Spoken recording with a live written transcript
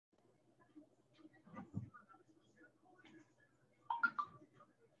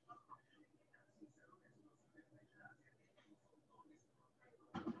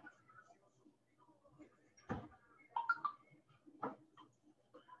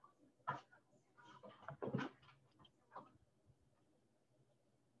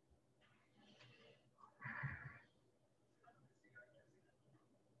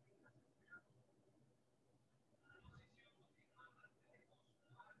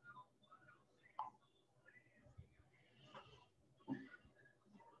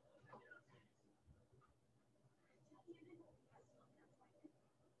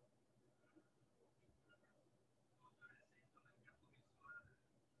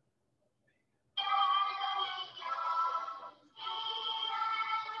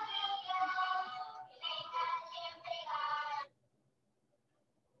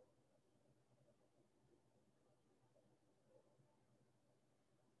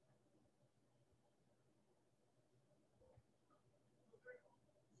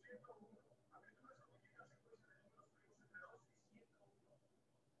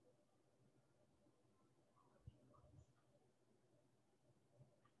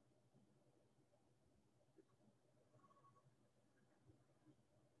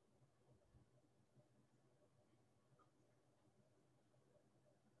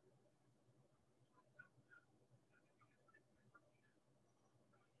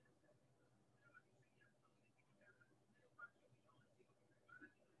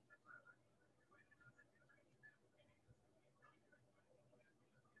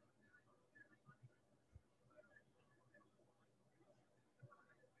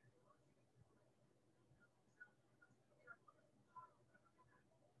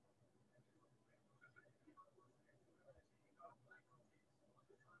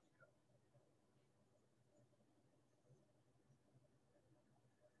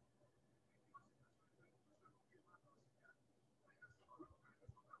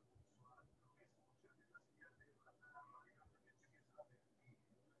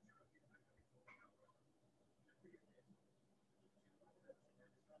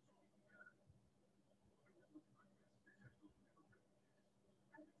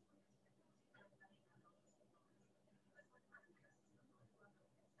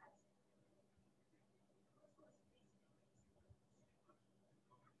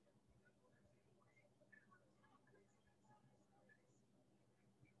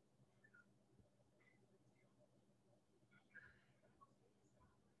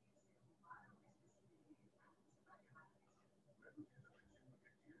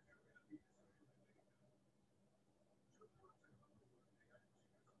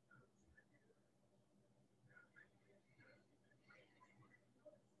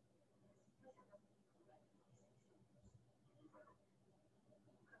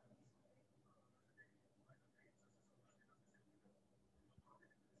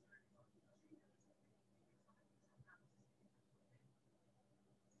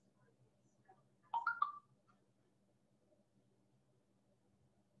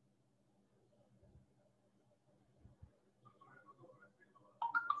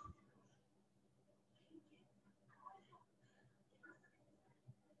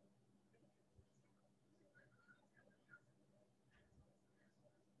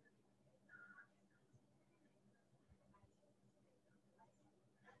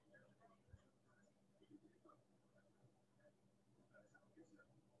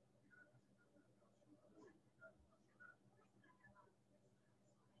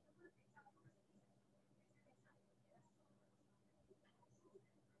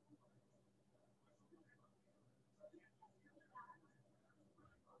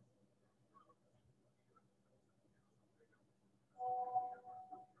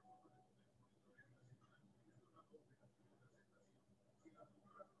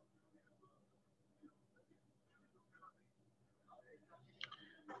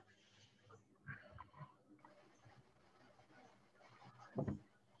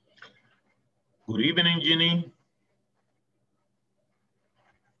Good evening, Ginny.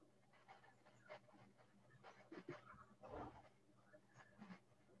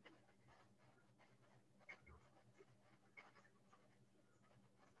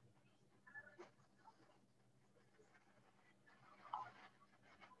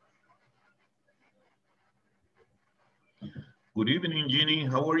 Good evening, Ginny.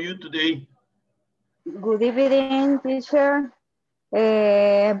 How are you today? Good evening, teacher.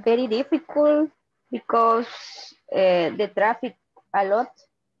 Very difficult because the traffic a lot.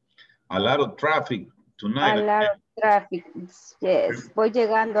 A lot of traffic tonight. A lot of traffic, yes. Voy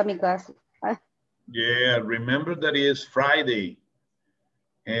llegando a mi casa. Yeah, remember that it's Friday.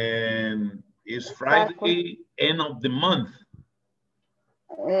 And it's Friday, end of the month.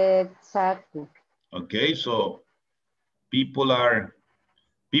 Exactly. Okay, so people have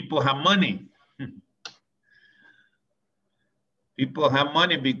money. People have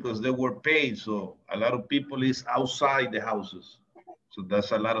money because they were paid. So a lot of people is outside the houses. So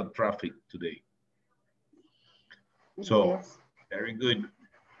that's a lot of traffic today. So, yes. Very good.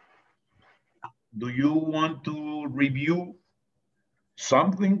 Do you want to review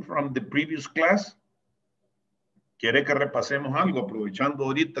something from the previous class? ¿Quiere que repasemos algo aprovechando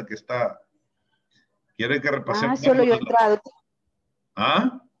ahorita que está? ¿Quiere que repasemos Solo algo? yo he entrado.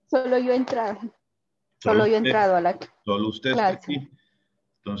 ¿Ah? Solo yo he entrado. Solo yo he entrado a la Solo usted clase. está aquí.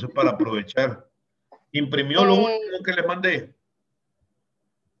 Entonces, para aprovechar. ¿Imprimió lo último que le mandé?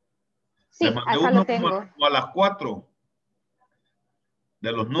 Sí, le mandé acá uno lo tengo. como a las 4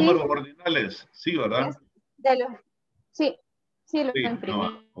 de los números ordinales. Sí, ¿verdad? Sí, lo Sí,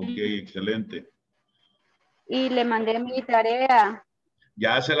 imprimí. ok, excelente. Y le mandé mi tarea.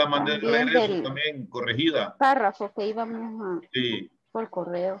 Ya se la mandé de regreso del también, corregida. Párrafo que íbamos Sí. por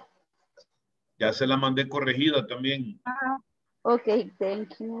correo. Ya se la mandé corregida también. Ok,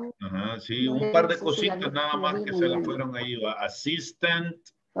 thank you. Ajá, sí, un par de cositas sí, nada más que se le fueron ahí. Assistant.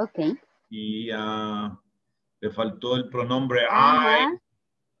 Ok. Y le faltó el pronombre I.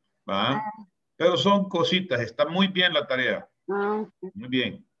 ¿Va? Pero son cositas, está muy bien la tarea. Muy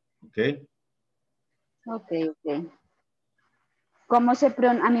bien, ok. Ok. ¿Cómo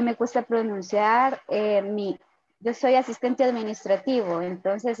a mí me cuesta pronunciar yo soy asistente administrativo,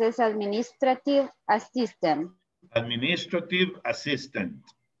 entonces es administrative assistant. Administrative assistant.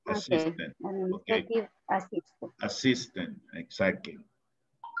 Assistant. Administrative assistant. Assistant, exactly.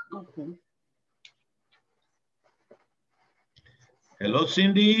 Okay. Hello,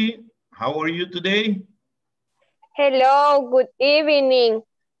 Cindy. How are you today? Hello, good evening.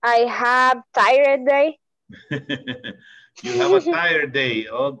 I have tired day. You have a tired day.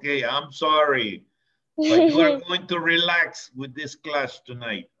 Okay, I'm sorry. But you are going to relax with this class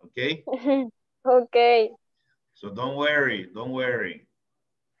tonight, okay? Okay. So don't worry, don't worry.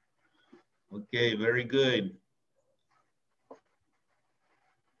 Okay, very good.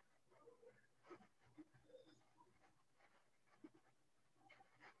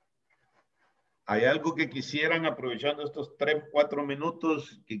 ¿Hay algo que quisieran, aprovechando estos 3, 4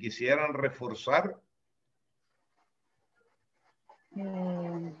 minutos, que quisieran reforzar?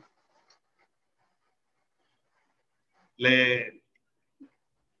 Le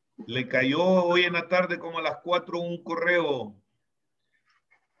cayó hoy en la tarde como a las 4 un correo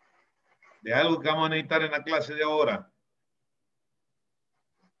de algo que vamos a necesitar en la clase de ahora.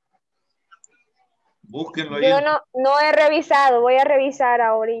 Búsquenlo ahí. Yo no he revisado, voy a revisar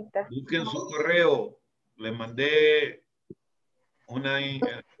ahorita. Busquen su correo. Le mandé un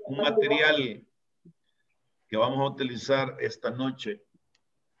material que vamos a utilizar esta noche.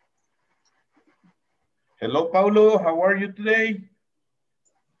 Hello, Paulo. How are you today?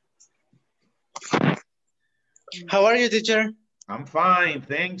 How are you, teacher? I'm fine.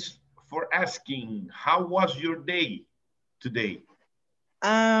 Thanks for asking. How was your day today?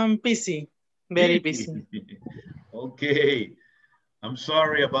 Busy. Very busy. Okay. I'm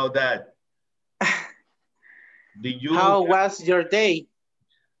sorry about that. How was your day?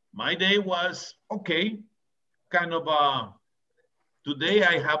 My day was okay. Kind of today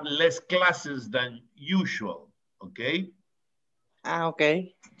I have less classes than usual. Okay.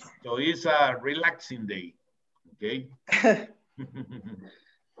 Okay. So it's a relaxing day. Okay.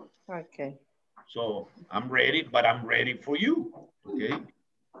 Okay. So I'm ready, but I'm ready for you. Okay.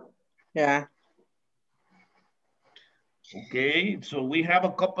 Yeah. Okay, so we have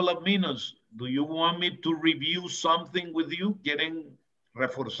a couple of minutes. Do you want me to review something with you? ¿Quieren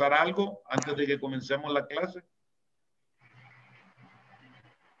reforzar algo antes de que comencemos la clase?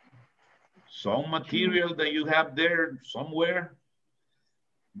 Some material that you have there somewhere.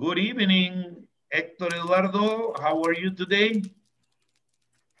 Good evening, Héctor Eduardo. How are you today?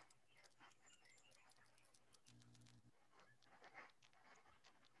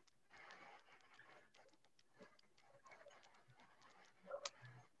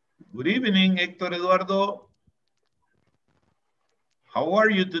 Good evening, Héctor Eduardo. How are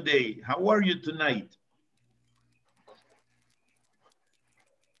you today? How are you tonight?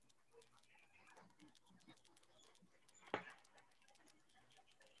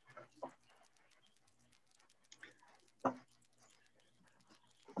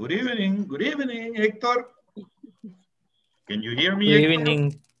 Good evening, Héctor. Can you hear me, Good Héctor?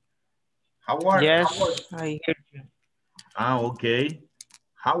 evening. How are Yes, how I hear you. okay.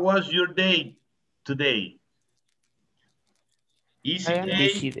 How was your day today? I Easy am day?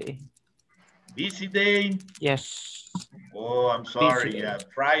 busy day. Busy day? Yes. Oh, I'm Busy sorry. day. Yeah,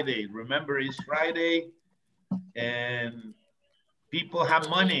 Friday. Remember, it's Friday and people have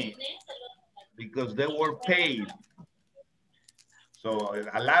money because they were paid. So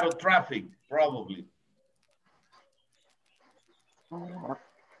a lot of traffic, probably.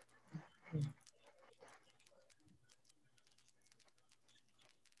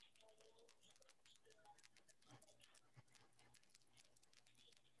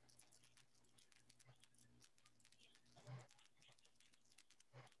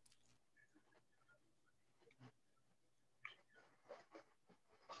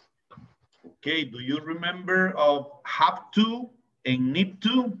 Okay, do you remember of have to and need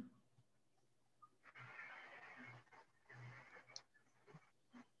to?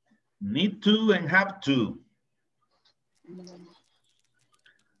 Need to and have to.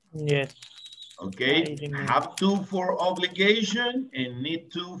 Yes. Okay, I remember. have to for obligation and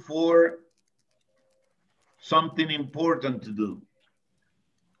need to for something important to do.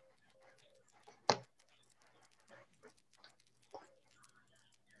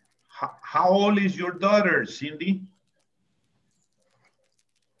 How old is your daughter, Cindy?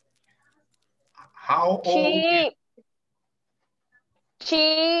 How old is...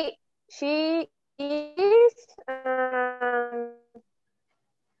 She is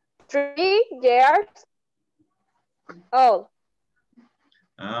 3 years old.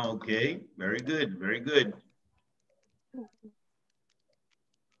 Ah, okay, very good, very good.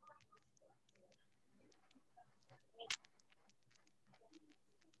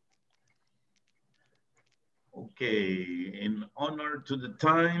 Okay, in honor to the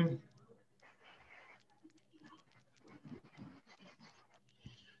time.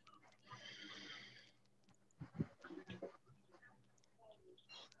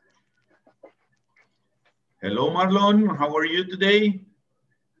 Hello, Marlon, how are you today?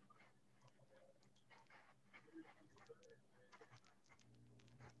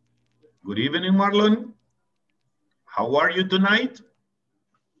 Good evening, Marlon. How are you tonight?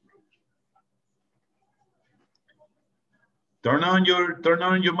 Turn on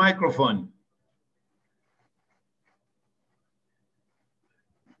your microphone.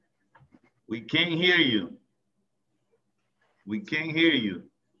 We can't hear you. We can't hear you.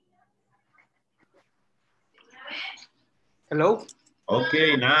 Hello?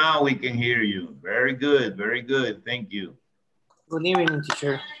 Okay, now we can hear you. Very good, very good. Thank you. Good evening,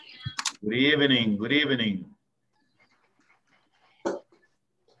 teacher. Good evening, good evening.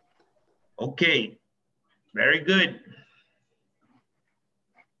 Okay, very good.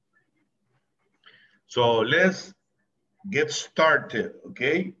 So let's get started,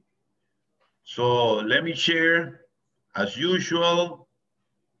 okay? So let me share, as usual,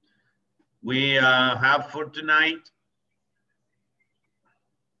 we have for tonight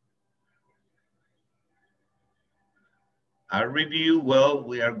a review. Well,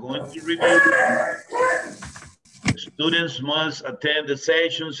 we are going to review. Students must attend the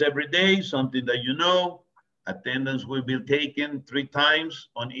sessions every day, something that you know. Attendance will be taken 3 times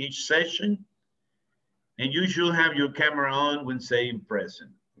on each session. And you should have your camera on when saying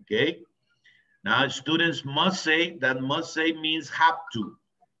present, okay? Now, students must say, that must say means have to.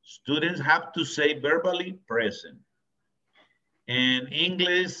 Students have to say verbally present. And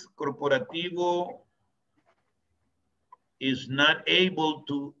Ingles Corporativo is not able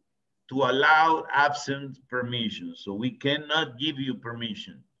to allow absent permission. So we cannot give you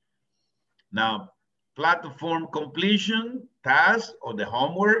permission. Now, platform completion task or the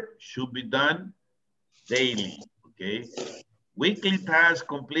homework should be done daily, okay? Weekly task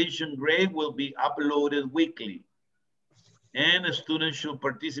completion grade will be uploaded weekly. And a student should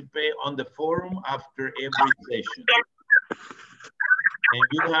participate on the forum after every session. And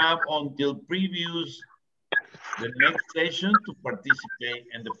you have until previews the next session to participate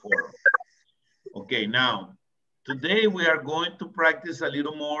in the forum. Okay, now, today we are going to practice a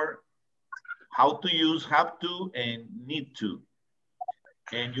little more how to use have to and need to.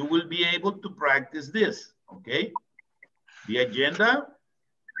 And you will be able to practice this, okay? The agenda,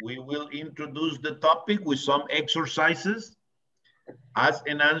 we will introduce the topic with some exercises. Ask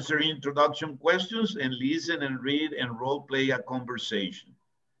and answer introduction questions and listen and read and role play a conversation.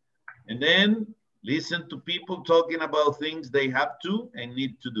 And then listen to people talking about things they have to and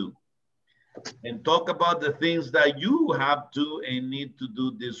need to do. And talk about the things that you have to and need to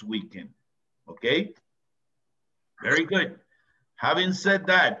do this weekend. Okay? Very good. Having said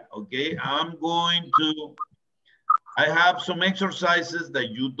that, okay, I have some exercises that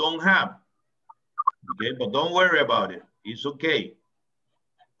you don't have. Okay, but don't worry about it. It's okay.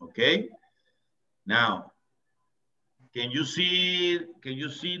 Okay? Now, can you see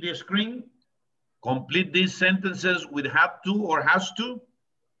the screen? Complete these sentences with have to or has to.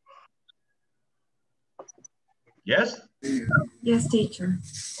 Yes? Yes, teacher.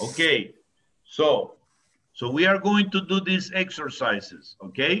 Okay. So we are going to do these exercises,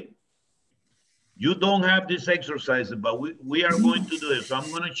 okay? You don't have these exercises, but we are going to do it. So I'm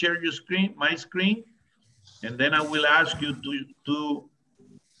going to share your screen, my screen, and then I will ask you to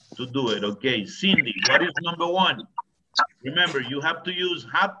do it, okay? Cindy, what is number one? Remember, you have to use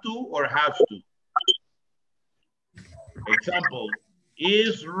have to or has to. Example,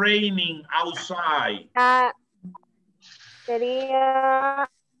 is raining outside. Sería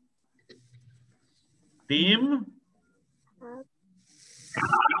Tim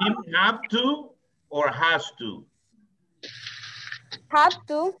have to or has to? have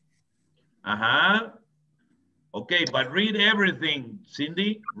to. Uh-huh. Okay, but read everything,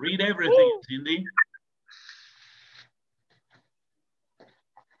 Cindy. Read everything, Cindy.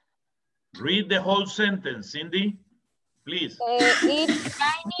 Read the whole sentence, Cindy, please. It's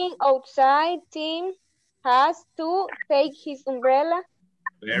raining outside. Tim has to take his umbrella.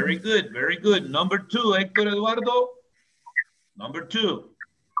 Very good, very good. Number two, Héctor Eduardo. Number two.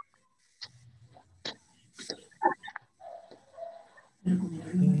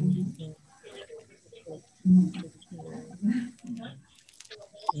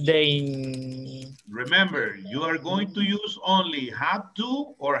 They Remember, you are going to use only have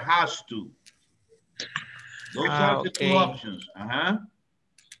to or has to. Those are the two options.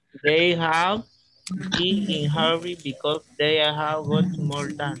 They have been in hurry because they have got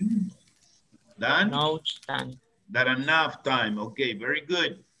more than enough time. Okay, very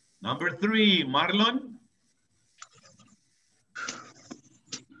good. Number three, Marlon.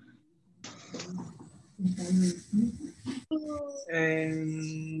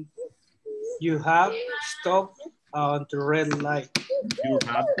 You have stopped at the red light. You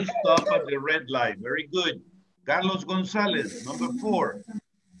have to stop at the red light. Very good. Carlos Gonzalez, number four.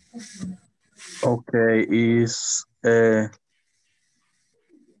 Okay, is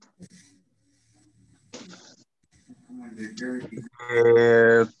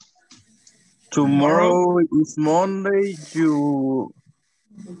tomorrow is Monday. You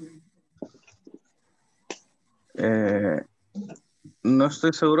no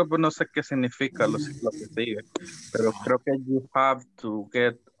estoy seguro, pero no sé qué significa lo que sigue. Pero creo que you have to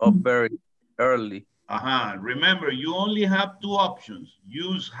get up very early. Remember, you only have two options.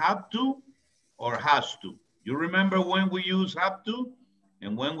 Use have to or has to. You remember when we use have to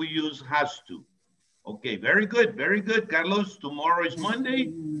and when we use has to. Okay, very good, Carlos. Tomorrow is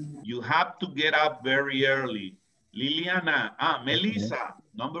Monday. You have to get up very early. Liliana, Melissa,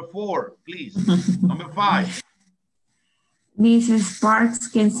 number four, please. Number five. Mrs. Sparks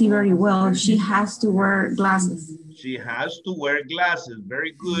can see very well. She has to wear glasses. She has to wear glasses.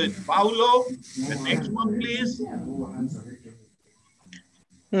 Very good. Paulo, the next one, please.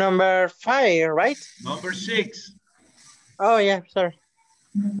 Number 5, right? Number 6. Oh, yeah, sorry.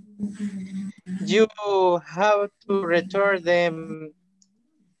 You have to return them.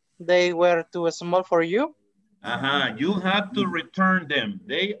 They were too small for you? You have to return them.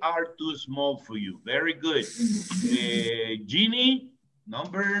 They are too small for you. Very good. Jeannie,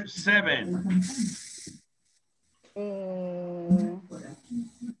 number 7.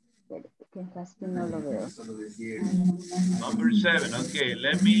 Number 7. Okay,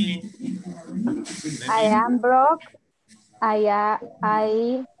 let me I am broke. I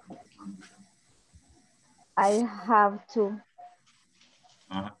have to.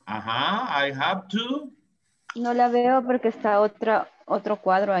 I have to. No la veo porque está otro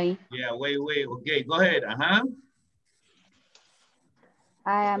cuadro ahí. Yeah, wait. Okay, go ahead.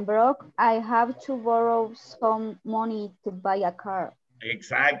 I am broke. I have to borrow some money to buy a car.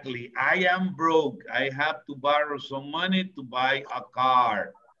 Exactly. I am broke. I have to borrow some money to buy a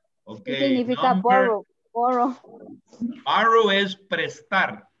car. Okay. ¿Qué significa borrow? Borrow. Borrow es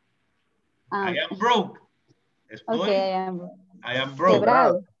prestar. I am broke. Okay, I am broke.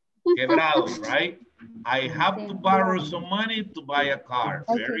 Quebrado, right? I have to borrow some money to buy a car.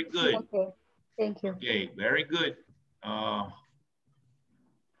 Very good. Okay, thank you. Okay, very good.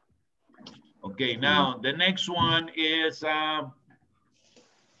 Okay, now the next one is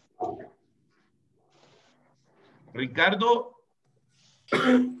Ricardo,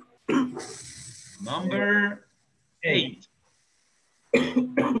 number 8.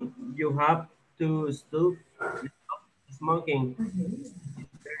 You have to stop smoking.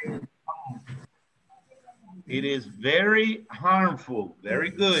 It is very harmful. Very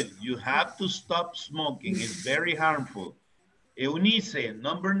good. You have to stop smoking. It's very harmful. Eunice,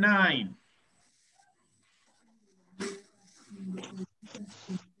 number 9.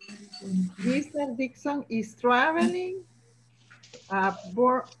 Mr. Dixon is traveling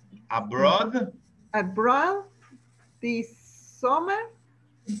abroad this summer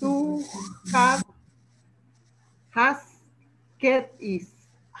to have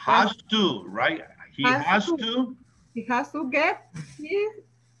has to, right? He has to get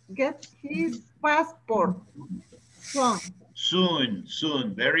his passport soon.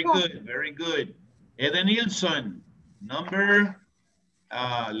 Very good, very good. Edenilson, number,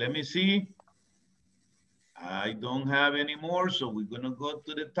 let me see. I don't have any more, so we're gonna go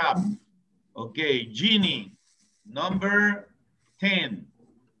to the top. Okay, Jeannie, number 10.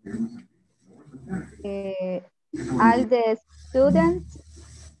 All the students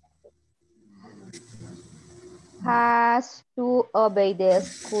has to obey the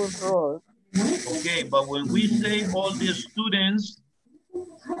school rule. Okay, but when we say all the students,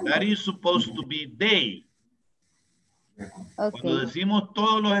 that is supposed to be they. Okay. Cuando decimos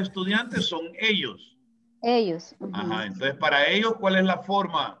todos los estudiantes son ellos. Ellos. Ajá, entonces para ellos, ¿cuál es la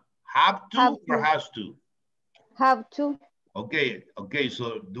forma? Have to or has to? Have to. Okay,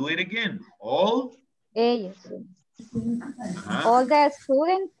 so do it again. All? Ellos. All the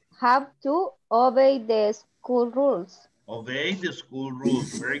students have to obey the school rules. Obey the school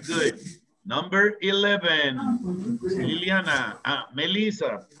rules. Very good. Number 11. Liliana.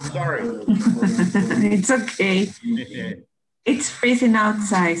 Melissa. Sorry. It's okay. It's freezing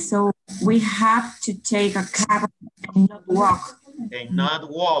outside, so we have to take a cab and not walk. And not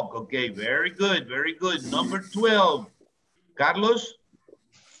walk. Okay, very good, very good. Number 12. Carlos?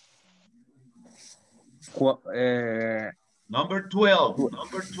 Number 12.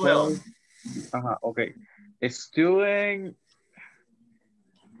 Number 12. Okay. A student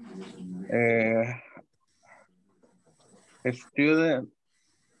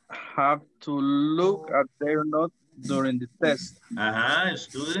have to look at their notes during the test.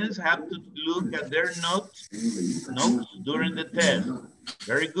 Students have to look at their notes during the test.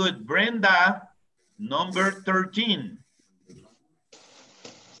 Very good. Brenda, number 13.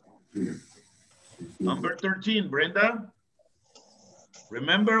 Number 13, Brenda.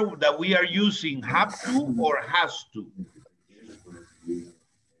 Remember that we are using have to or has to.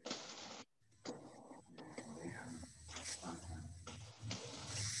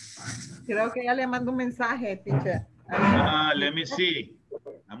 Creo que ya le mando un mensaje, teacher. Let me see.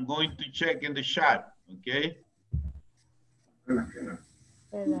 I'm going to check in the chat, okay?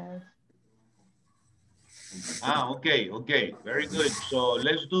 Okay. Very good. So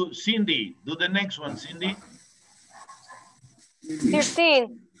let's do Cindy. Do the next one, Cindy.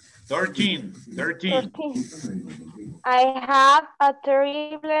 13. 13. I have a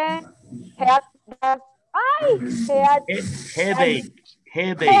terrible headache.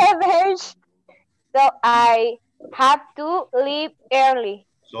 So I have to leave early.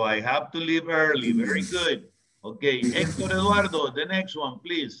 Very good. Okay, Héctor Eduardo, the next one,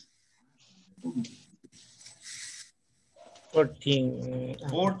 please. 14.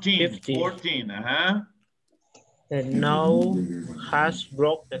 14. The snow has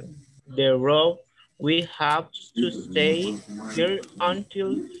broken the road. We have to stay here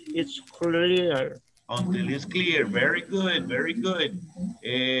until it's clear. Until it's clear. Very good. Very good.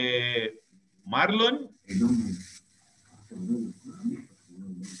 Marlon?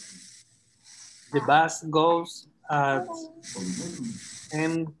 The bus goes at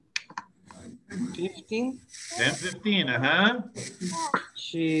 10:15. 10:15,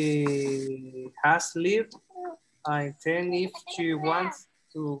 She has lived. I think if she wants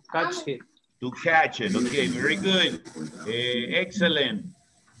to catch it. Okay, very good. Excellent.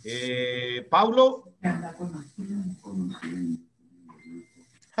 Paulo?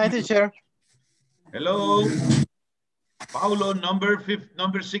 Hi, teacher. Hello. Paulo,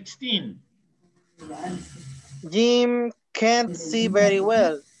 number 16. Jim can't see very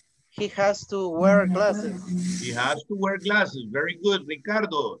well. He has to wear glasses. Very good.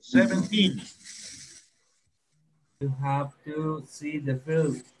 Ricardo, 17. You have to see the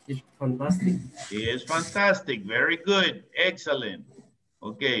film. It's fantastic. It's fantastic. Very good. Excellent.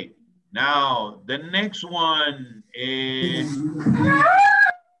 Okay. Now, the next one is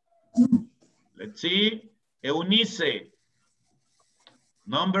Let's see. Eunice,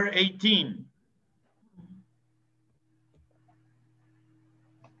 number 18.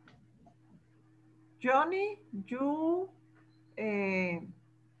 Johnny, you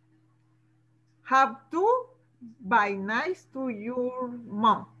have to be nice to your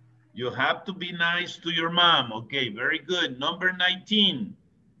mom. You have to be nice to your mom. Okay, very good. Number 19.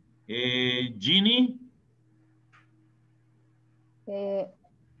 Jeannie?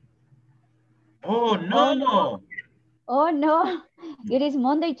 Oh, no. Oh, no. It is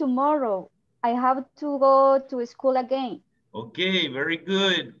Monday tomorrow. I have to go to school again. Okay, very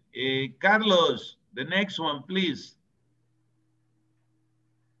good. Carlos, the next one, please.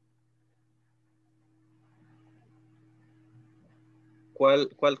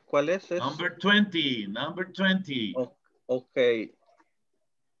 ¿Cuál es? Number 20, number 20. Okay.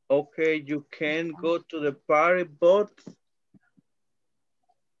 Okay, you can go to the party, but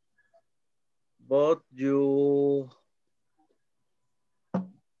you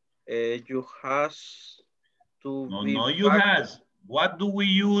has to be No, you back. has. What do we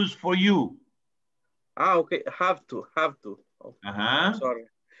use for you? Okay, have to. Oh, sorry.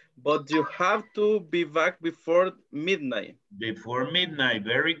 But you have to be back before midnight. Before midnight,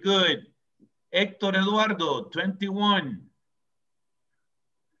 very good. Héctor Eduardo, 21.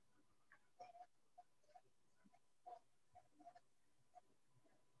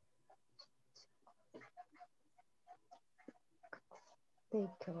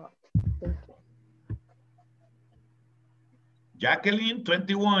 Jacqueline,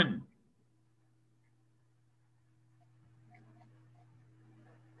 21.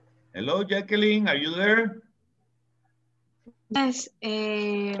 Hello, Jacqueline, are you there? Yes.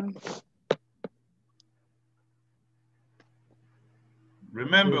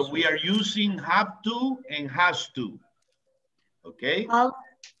 Remember, we are using have to and has to. Okay?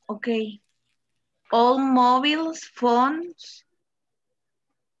 Okay. All mobile phones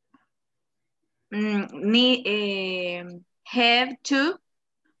have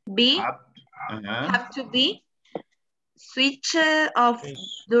to be switched off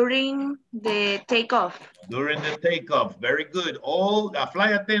during the takeoff. During the takeoff, very good. The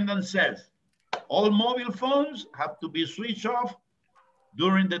flight attendant says, all mobile phones have to be switched off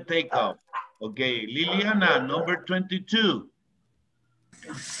during the takeoff. Okay, Liliana, number 22.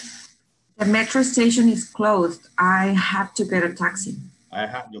 The metro station is closed. I have to get a taxi.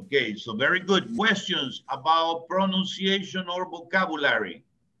 Okay, so very good. Questions about pronunciation or vocabulary.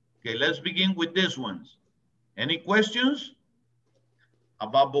 Okay, let's begin with these ones. Any questions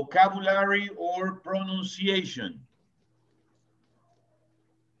about vocabulary or pronunciation?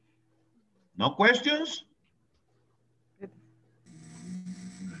 No questions?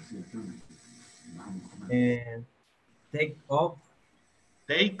 Take off.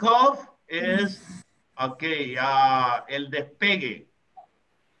 Take off is, okay, el despegue.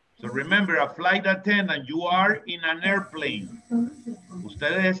 So remember, a flight attendant, you are in an airplane.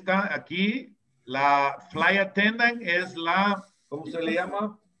 Ustedes están aquí, la flight attendant es la, ¿cómo se le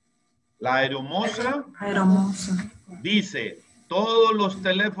llama? La aeromoza. Dice, todos los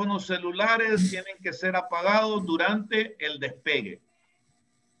teléfonos celulares tienen que ser apagados durante el despegue.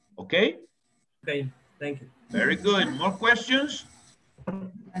 Okay? Okay, thank you. Very good. More questions?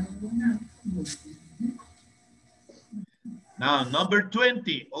 Now, number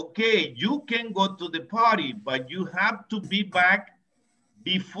 20. Okay, you can go to the party, but you have to be back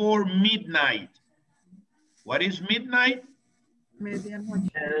before midnight. What is midnight?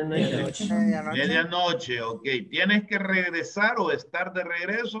 Medianoche. Medianoche, ok. Tienes que regresar o estar de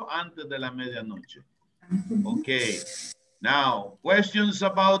regreso antes de la medianoche. Okay. Now, questions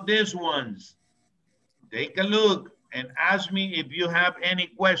about these ones. Take a look and ask me if you have any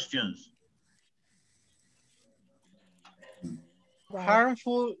questions.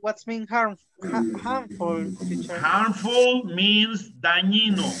 Harmful, what's mean harmful, teacher? Harmful means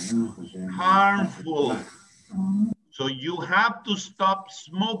dañino. Harmful. So you have to stop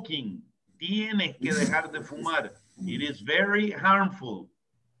smoking. Tienes que dejar de fumar. It is very harmful.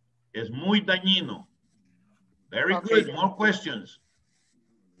 Es muy dañino. Very good. More questions.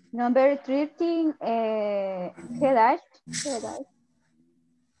 Number 13, headache.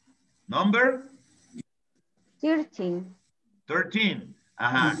 Number? 13. 13.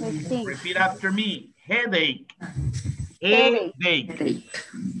 13. Repeat after me. Headache. Headache.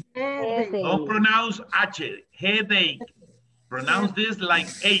 Don't pronounce H. Headache. Pronounce this like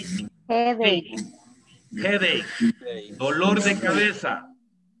ache. Headache. Headache. Dolor de cabeza.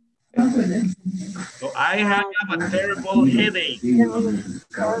 So I have a terrible headache.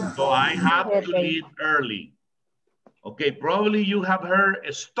 So I have to leave early. Okay, probably you have heard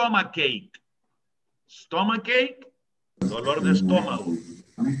a stomachache. Stomachache, dolor de estómago.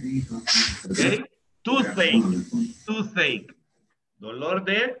 Okay. Toothache, toothache, dolor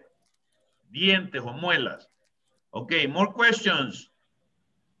de dientes o muelas. Okay, more questions.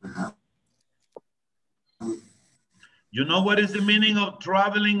 You know what is the meaning of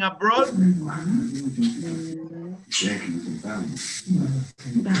traveling abroad?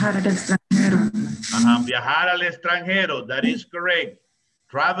 Viajar al extranjero. Viajar al extranjero, that is correct.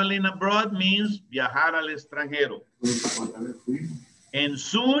 Traveling abroad means viajar al extranjero. And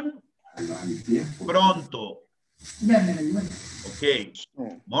soon, pronto. Okay,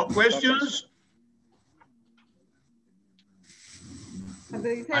 more questions?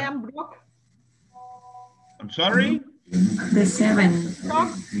 They say I'm broke. I'm sorry? The 7.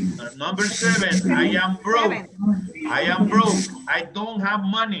 Number 7, I am broke. I am broke. I don't have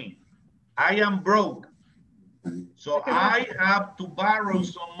money. I am broke. So I have to borrow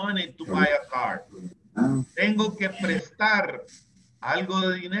some money to buy a car. Tengo que prestar algo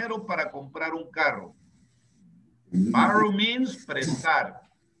de dinero para comprar un carro. Borrow means prestar.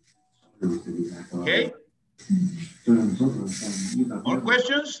 Okay? More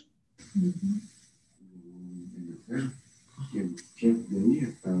questions?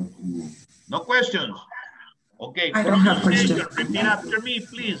 No questions? Okay, I don't have pronunciation. questions. Repeat after me,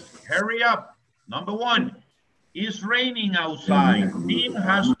 please. Hurry up. Number 1, it's raining outside. Tim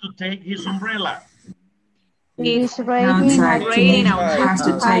has to take his umbrella. It's raining Outside. outside. Has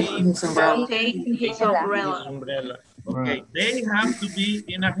to take his umbrella. Take his umbrella. Okay, they have to be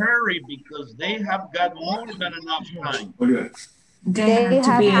in a hurry because they have got more than enough time. They have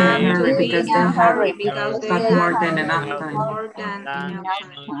to be in a hurry because they have got more than enough time. More than enough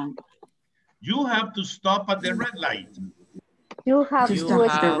time. You have to stop at the red light. You have To to stop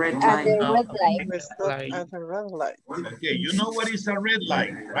stop at the red at the light. red light. Stop at the red light. Okay, you know what is a red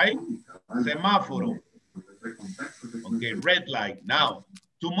light, right? Semáforo. Okay, red light. Now,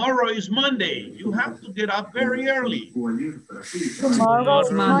 tomorrow is Monday. You have to get up very early. Tomorrow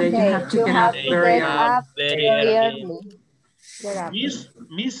is Monday. You have to get up very early. Get up.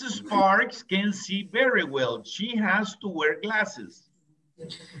 Mrs. Parks can see very well. She has to wear glasses.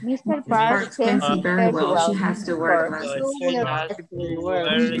 Mr. Parks can see very well. She has to wear glasses.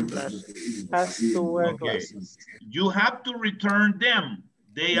 Has to wear Okay. glasses. You have to return them.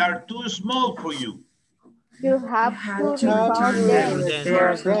 They are too small for you. You have to return them. They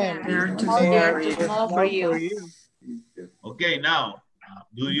are too small for you. Okay, now,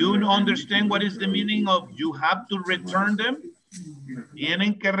 do you understand what is the meaning of you have to return them?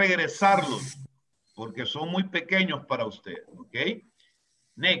 Tienen que regresarlos porque son muy pequeños para usted, okay?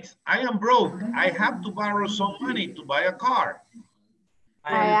 Next, I am broke. I have to borrow some money to buy a car.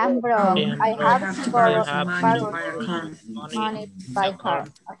 I am broke. I have to borrow money to buy a car.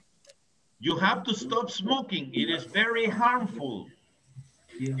 You have to stop smoking. It is very harmful.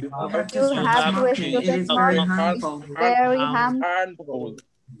 You have to stop smoking. Very harmful.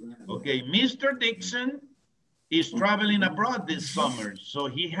 Okay, Mr. Dixon is traveling abroad this summer, so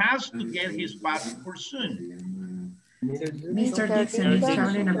he has to get his passport soon. Mr. Dixon is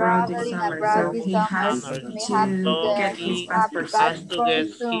traveling abroad this summer, so he has to get his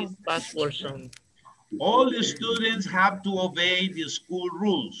passport soon. All the students have to obey the school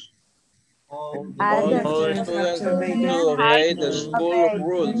rules. All the students have to obey the school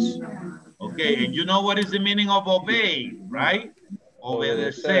rules. Okay, and you know what is the meaning of obey, right?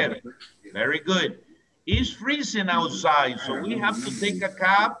 Obedecer. Very good. It's freezing outside, so we have to take a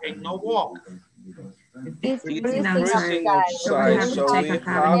cab and not walk. It's freezing outside, so we have to take a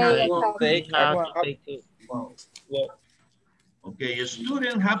cab and walk. Okay,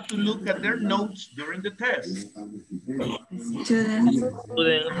 students have to look at their notes during the test. Students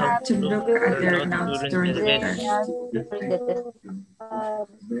have to look at their notes during the test.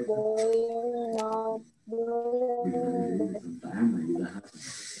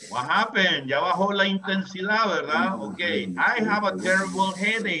 What happened? Ya bajó la intensidad, ¿verdad? Okay, I have a terrible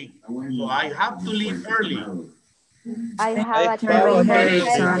headache, so I have to leave early. I have a terrible headache,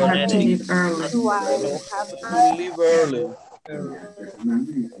 so I have to leave early.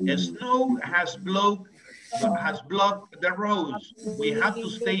 Snow has blocked the roads. We have to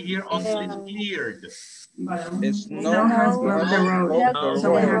stay here until it's cleared. Snow has blocked the road,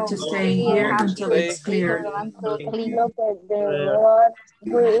 so we have to stay here until it's cleared. We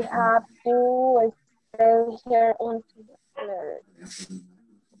have to stay here until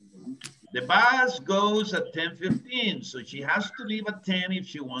The bus goes at 10:15, so she has to leave at 10 if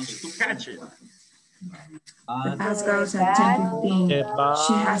she wants to catch it. The bus goes at 10:15.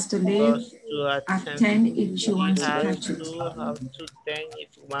 She has to leave at 10 if she wants to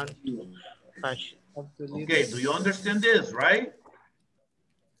catch it. Okay, do you understand this, right?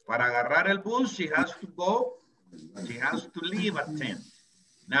 Para agarrar el bus, she has to leave at 10.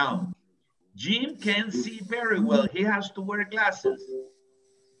 Now, Jim can see very well. He has to wear glasses.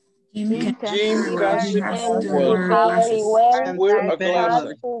 Jim Jim can can he has to well, wear glasses. wear a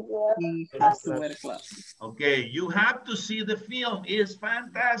glasses. He has to wear glasses. Okay, you have to see the film. It's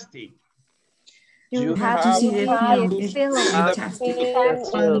fantastic. You have to see the film. It's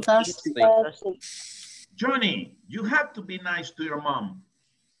fantastic. Fantastic. Johnny, you have to be nice to your mom.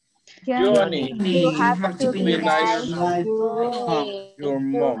 Johnny, You have to be nice. your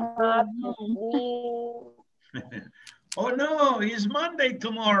mom. Oh no, it's Monday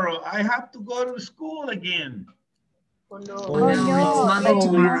tomorrow. I have to go to school again. Oh no, it's Monday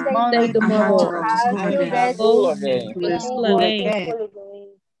tomorrow. Monday tomorrow. I have to go to school again. School again.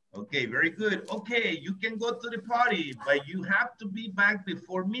 Okay, very good. Okay, you can go to the party, but you have to be back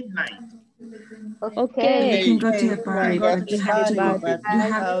before midnight. Okay. You can go to the party, but you have to be back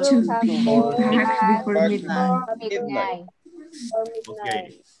before midnight.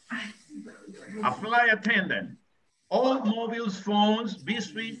 Okay. A flight attendant. All mobile phones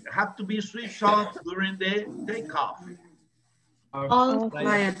have to be switched off during the takeoff. All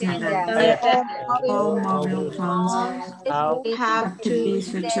flight attendants, all mobile phones have to be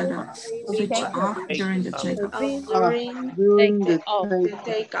switched off during the takeoff.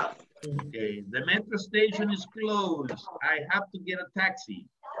 Takeoff. Okay, the metro station is closed. I have to get a taxi.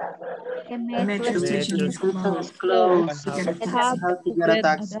 The metro station is closed. I have to get a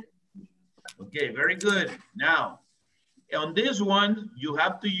taxi. Okay, very good. Now, on this one, you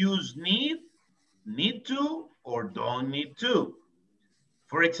have to use need to, or don't need to.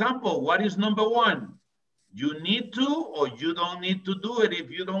 For example, what is number one? You need to, or you don't need to do it if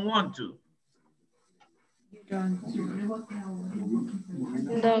you don't want to. Don't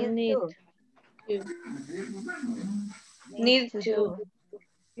need to. Need to.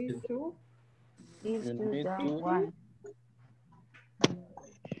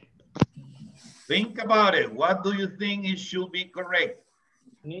 Think about it. What do you think it should be correct?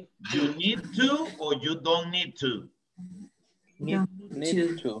 You need to, or you don't need to? Need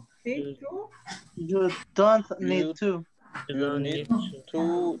to. You don't need to. You need to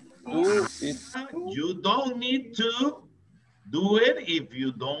do it. You don't need to do it if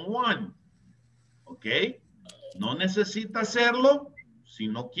you don't want. Okay? No necesita hacerlo si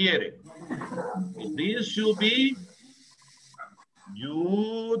no quiere. This should be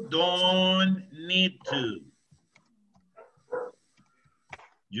you don't need to.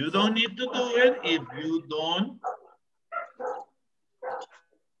 You don't need to do it if you don't.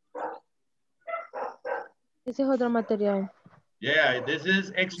 Ese es otro material. Yeah, this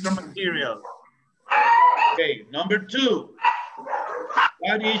is extra material. Okay, number two.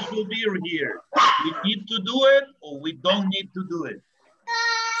 What it should be here? We need to do it or we don't need to do it?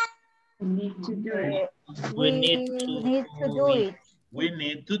 We need to do it. We need to do it. We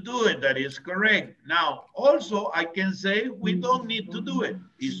need to do it. That is correct. Now, also, I can say we don't need to do it.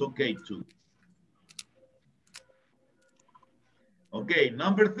 It's okay too. Okay,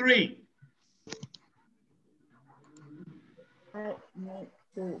 number three. I need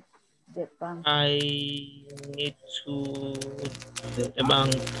to the bank. I need to the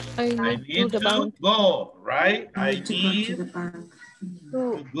bank. I need to go, right? I need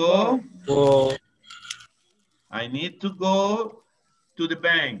to go. I need to go to the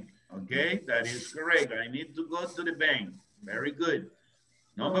bank. Okay, that is correct. I need to go to the bank. Very good.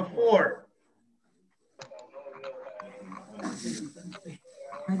 Number four.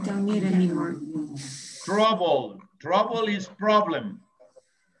 I don't need any more. Trouble. Trouble is problem.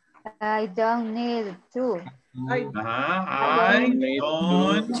 I don't need to. I don't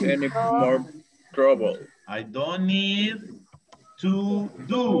any more trouble. I don't need to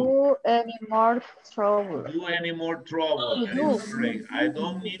do any more trouble. Do any more trouble. That is correct. I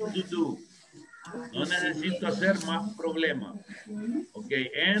don't need to do. No necesito hacer más problema.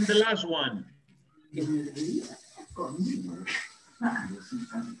 Okay, and the last one. You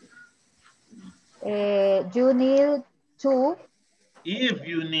need to. If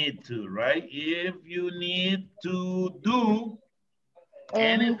you need to, right? If you need to do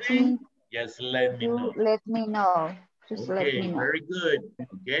anything, just let me know. Let me know. Just let me know. Very good.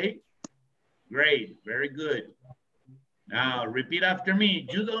 Okay, great, very good. Now repeat after me.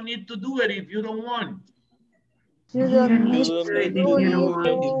 You don't need to do it if you don't want. You don't need to do it if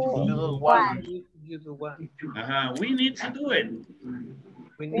you don't want. We need to do it.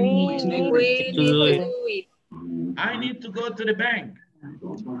 We need to do it. I need to go to the bank.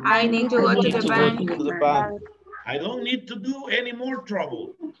 I need to go to the bank. I don't need to do any more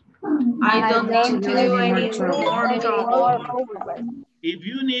trouble. I don't need to do any more trouble. If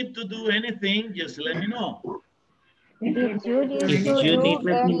you need to do anything, just let me know. If you need If to you do need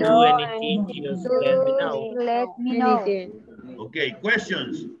to any, do anything, just let me know. let me know. Okay,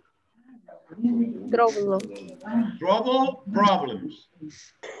 questions? Trouble. Trouble, problems.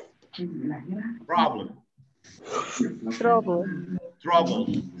 Problem. Trouble. Trouble,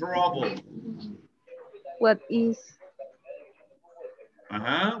 trouble. What is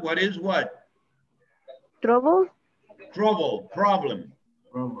What is what? trouble? Trouble, problem.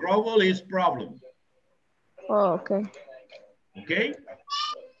 Trouble is problem. Oh, okay. Okay?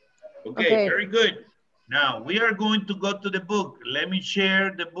 Okay. Very good. Now, we are going to go to the book. Let me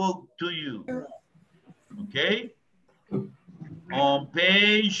share the book to you. Okay? On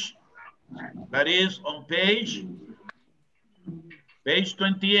page, that is on page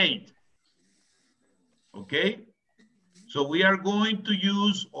 28. Okay? So we are going to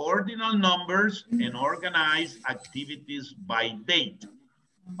use ordinal numbers and organize activities by date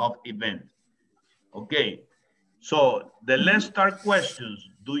of event. Okay, so let's start questions.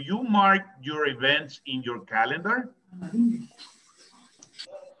 Do you mark your events in your calendar? Is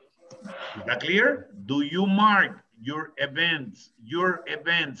that clear? Do you mark your events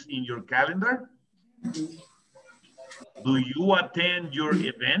in your calendar? Do you attend your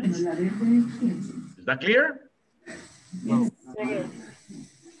events? Is that clear?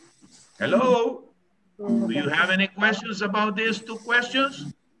 Hello? Do you have any questions about these two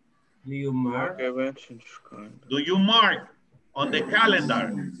questions? Do you mark? Do you mark on the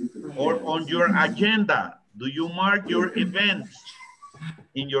calendar or on your agenda? Do you mark your events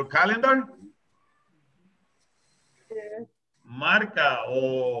in your calendar? Marca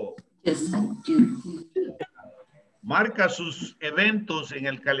o marca sus eventos en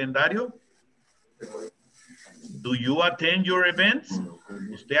el calendario. Do you attend your events?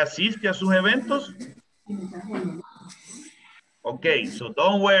 ¿Usted asiste a sus eventos? Okay, so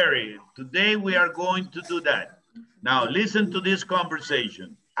don't worry. Today we are going to do that. Now listen to this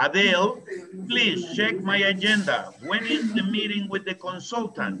conversation. Adele, please check my agenda. When is the meeting with the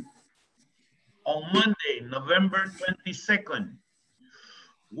consultant? On Monday, November 22nd.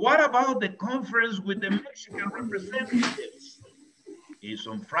 What about the conference with the Mexican representatives? It's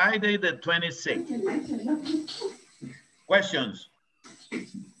on Friday, the 26th. Questions?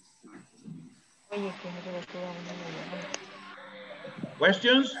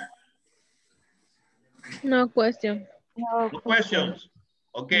 Questions? No question. No No questions.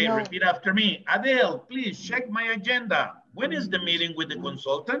 Okay, No. repeat after me. Adele, please check my agenda. When is the meeting with the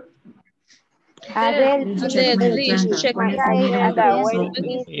consultant? Adele, Please check my agenda. When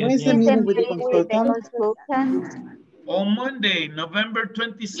is the meeting with the consultant? On Monday, November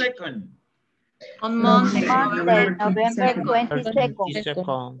 22nd. On Monday, Monday, November 22nd.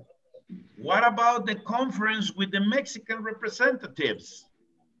 Second. What about the conference with the Mexican representatives?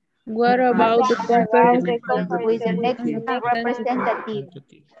 What about the conference? With the Mexican representative.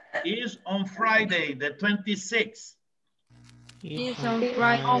 Is on Friday, the 26th. it's on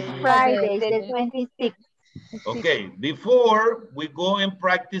On Friday. Friday, the 26th. Okay, before we go and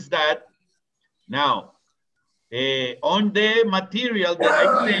practice that, now, on the material that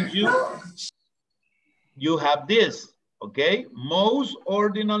I sent you, you have this, okay? Most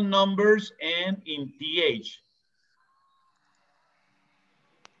ordinal numbers and in TH.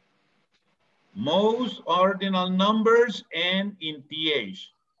 Most ordinal numbers and in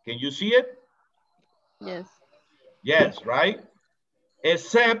TH. Can you see it? Yes. Yes, right?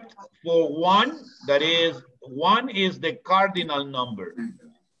 Except for one, that is, one is the cardinal number.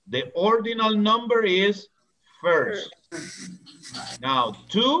 The ordinal number is first. Now,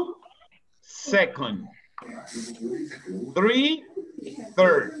 2, second. 3,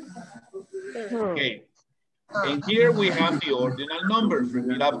 third. Okay. And here we have the ordinal numbers.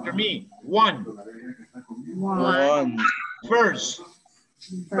 Repeat after me. 1. One. First.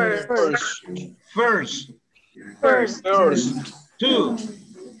 First. First. First. 2.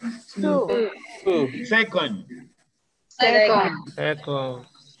 Two. Second. Second.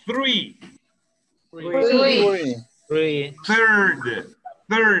 3. Three. Third.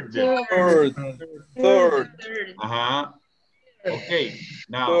 Third. Okay.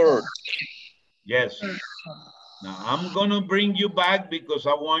 Now, Third. yes. Now I'm gonna bring you back because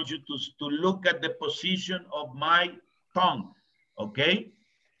I want you to look at the position of my tongue. Okay.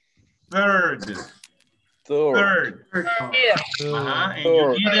 Third. And you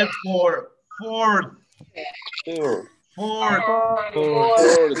need it for fourth.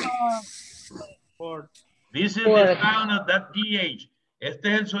 This is the sound of that TH. Este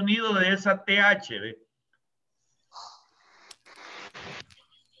es el sonido de esa TH. ¿ve?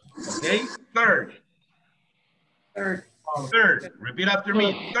 Okay, third. Third. Repeat after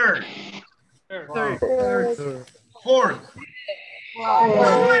me. Third. Fourth.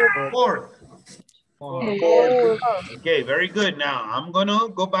 Fourth. Okay, very good. Now I'm gonna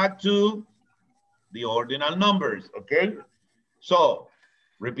go back to the ordinal numbers. Okay, so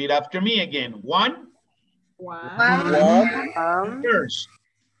repeat after me again. One. First.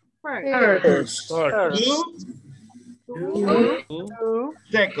 Two.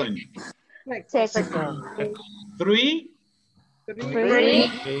 Second. Three.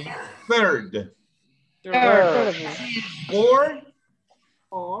 Third. Four.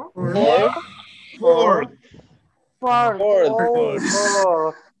 Fourth.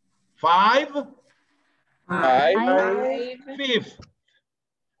 Five. Fifth.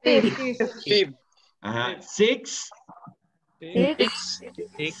 Six.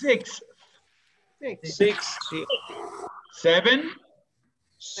 Sixth. Seven.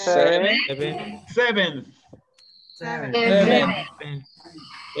 Seventh.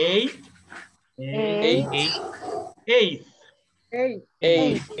 Eight. Eighth.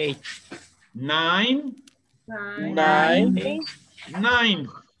 Nine. Ninth.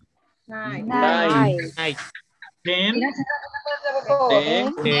 10.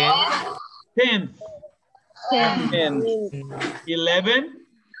 10th. 11.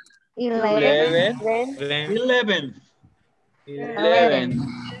 11th.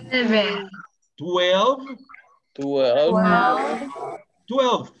 12.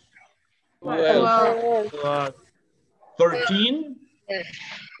 12th. 13.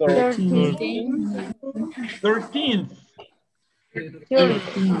 13th.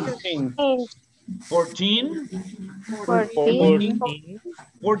 14.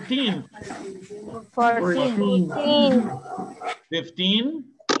 14th. 15.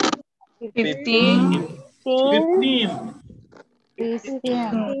 15th.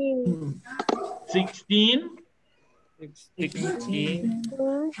 16.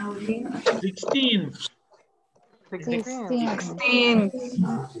 16th.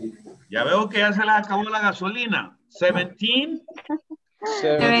 Ya veo que ya se les acabó la gasolina. 17.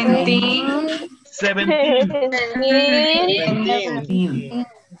 17.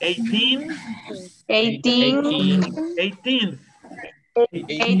 18. 18th.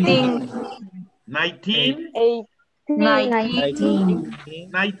 19.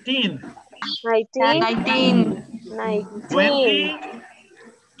 19th. 20.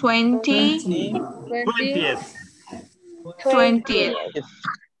 20th.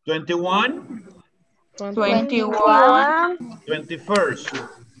 21. 21st.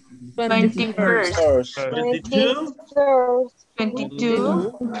 22.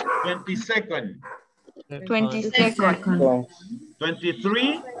 22nd.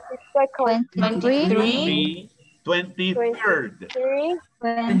 23. 23rd.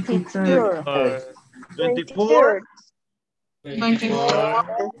 24.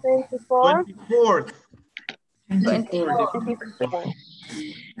 24th.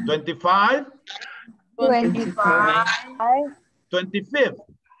 25. 25th.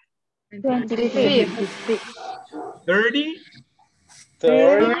 30.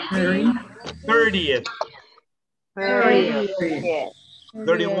 30th.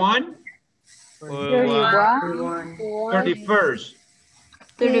 31. 31st.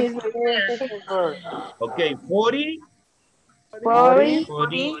 Okay, 40.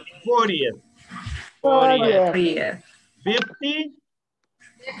 40th. 50.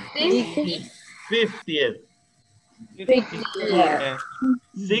 50th.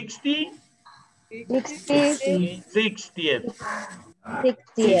 60. 60th.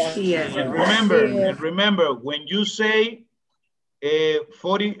 And remember, when you say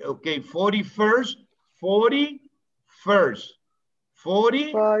 40, okay, 41st, 41st,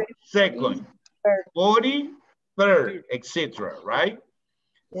 42nd, 43rd, etc. Right?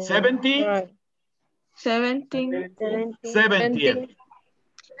 70, 70th,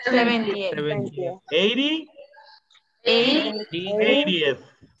 80, 80th,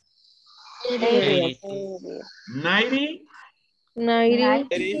 90,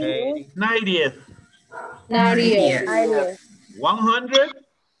 90th, 100,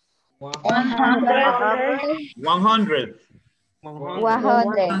 100th.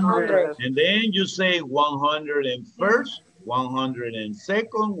 And then you say 101st,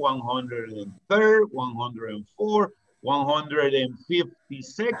 102nd, 103rd, 104th,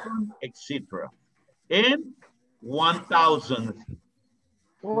 152nd, etc. And 1,000th.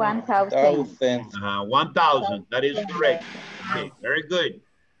 1,000. That is correct. Okay, very good.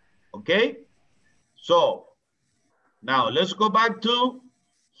 Okay, so now let's go back to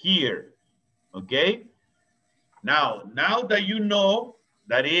here. Okay, now that you know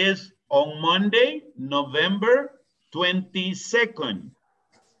That is on Monday, November 22nd.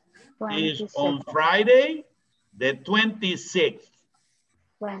 Is on Friday, the 26th.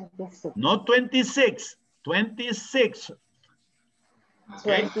 26. Not 26, 26.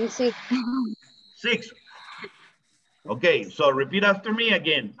 Okay. 26. 6. Okay, so repeat after me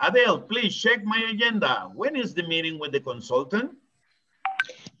again. Adele, please check my agenda. When is the meeting with the consultant?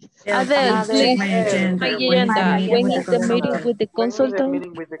 Adele, please check my agenda. When is the meeting with the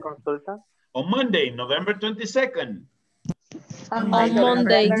consultant? On Monday, November 22nd. On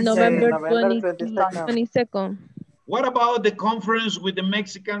Monday, November 22nd. What about the conference with the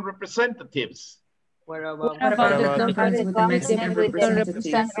Mexican representatives? What about the conference with the Mexican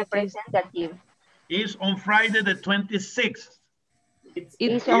representative? Is on Friday the 26th.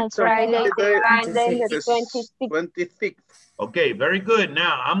 It's on Friday the 26th. Okay, very good.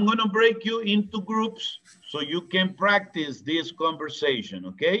 Now, I'm going to break you into groups so you can practice this conversation,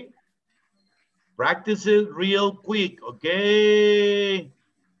 okay? Practice it real quick, okay?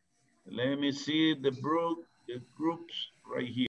 Let me see the groups right here.